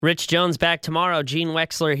Rich Jones back tomorrow. Gene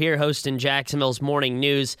Wexler here hosting Jacksonville's Morning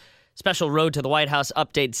News. Special Road to the White House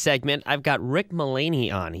update segment. I've got Rick Mullaney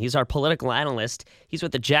on. He's our political analyst. He's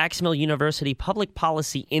with the Jacksonville University Public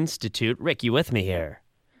Policy Institute. Rick, you with me here?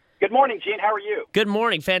 Good morning, Gene. How are you? Good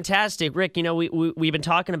morning. Fantastic. Rick, you know, we've been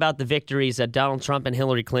talking about the victories that Donald Trump and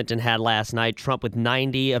Hillary Clinton had last night. Trump with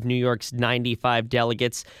 90 of New York's 95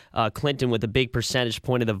 delegates. Clinton with a big percentage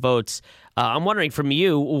point of the votes. I'm wondering from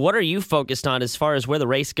you, what are you focused on as far as where the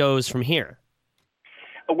race goes from here?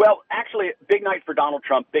 Well, actually, big night for Donald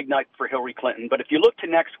Trump, big night for Hillary Clinton. But if you look to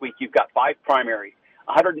next week, you've got 5 primaries.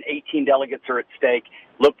 118 delegates are at stake.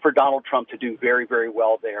 Look for Donald Trump to do very, very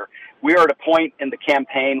well there. We are at a point in the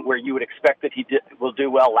campaign where you would expect that he will do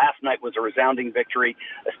well. Last night was a resounding victory,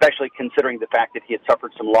 especially considering the fact that he had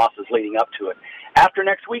suffered some losses leading up to it. After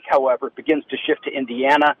next week, however, it begins to shift to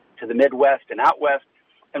Indiana, to the Midwest, and out west.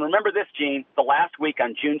 And remember this, Gene, the last week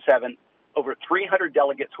on June 7th, over 300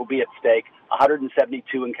 delegates will be at stake,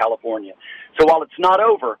 172 in California. So while it's not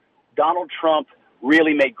over, Donald Trump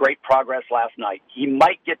really made great progress last night. He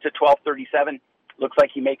might get to 1237. Looks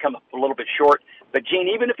like he may come up a little bit short. But, Gene,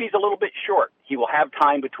 even if he's a little bit short, he will have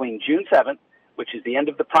time between June 7th, which is the end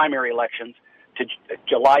of the primary elections, to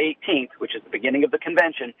July 18th, which is the beginning of the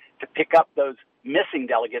convention, to pick up those missing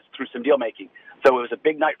delegates through some deal-making. So it was a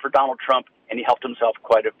big night for Donald Trump, and he helped himself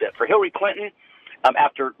quite a bit. For Hillary Clinton,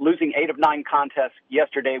 after losing 8 of 9 contests,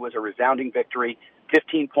 yesterday was a resounding victory,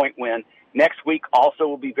 15-point win. Next week also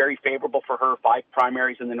will be very favorable for her, 5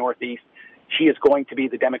 primaries in the Northeast. She is going to be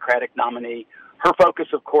the Democratic nominee. Her focus,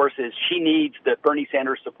 of course, is she needs the Bernie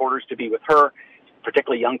Sanders supporters to be with her,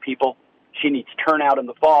 particularly young people. She needs turnout in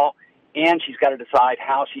the fall, and she's got to decide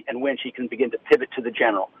how she and when she can begin to pivot to the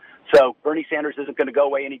general. So Bernie Sanders isn't going to go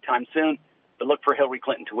away anytime soon, but look for Hillary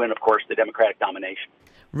Clinton to win, of course, the Democratic nomination.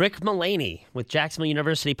 Rick Mullaney with Jacksonville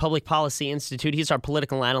University Public Policy Institute. He's our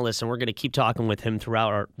political analyst, and we're going to keep talking with him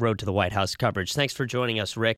throughout our Road to the White House coverage. Thanks for joining us, Rick.